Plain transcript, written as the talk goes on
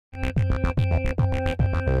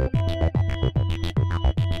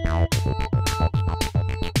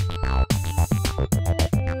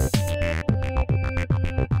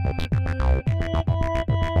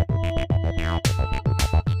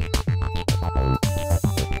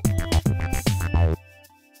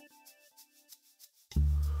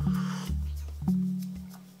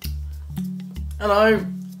Hello.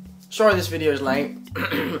 Sorry this video is late.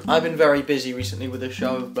 I've been very busy recently with the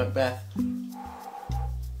show of Macbeth.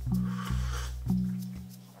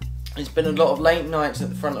 It's been a lot of late nights at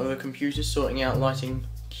the front of a computer sorting out lighting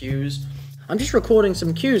cues. I'm just recording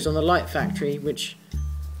some cues on the light factory, which...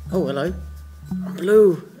 Oh, hello. I'm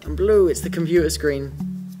blue. I'm blue. It's the computer screen.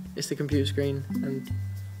 It's the computer screen. And...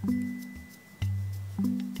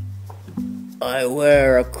 I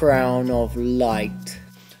wear a crown of light.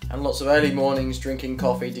 And lots of early mornings drinking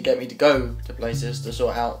coffee to get me to go to places to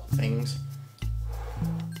sort out things.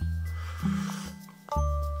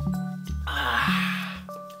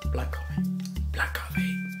 Black coffee. Black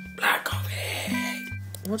coffee. Black coffee.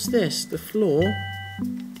 What's this? The floor?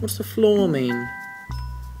 What's the floor mean?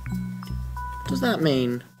 What does that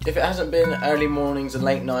mean? If it hasn't been early mornings and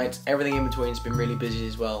late nights, everything in between's been really busy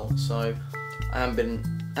as well. So I haven't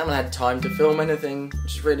had time to film anything,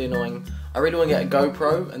 which is really annoying. I really want to get a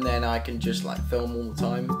GoPro and then I can just like film all the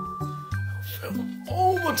time. Film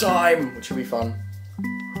all the time, which will be fun.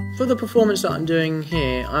 For the performance that I'm doing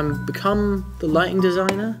here, I'm become the lighting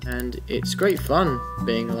designer, and it's great fun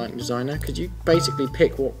being a lighting designer because you basically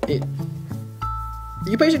pick what the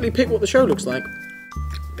show looks like.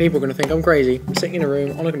 People are going to think I'm crazy. I'm sitting in a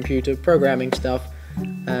room on a computer programming stuff,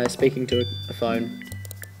 speaking to a phone.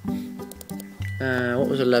 What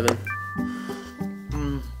was 11?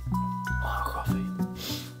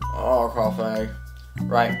 Oh, coffee.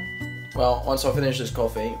 Right. Well, once I finish this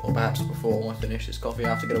coffee, or perhaps before I finish this coffee, I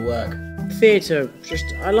have to go to work. Theatre,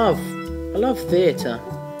 I love theatre.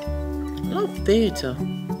 I love theatre.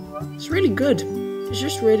 It's really good. It's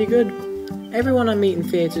just really good. Everyone I meet in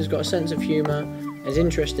theatre's got a sense of humour, is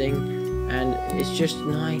interesting, and it's just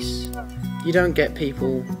nice. You don't get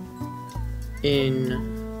people in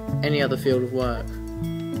any other field of work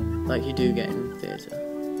like you do get in theatre.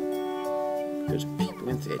 Because people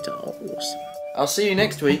in theatre are awesome. I'll see you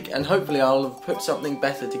next week, and hopefully I'll have put something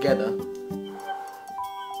better together.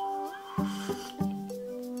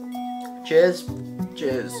 Cheers.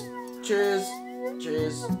 Cheers. Cheers.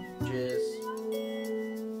 Cheers. Cheers.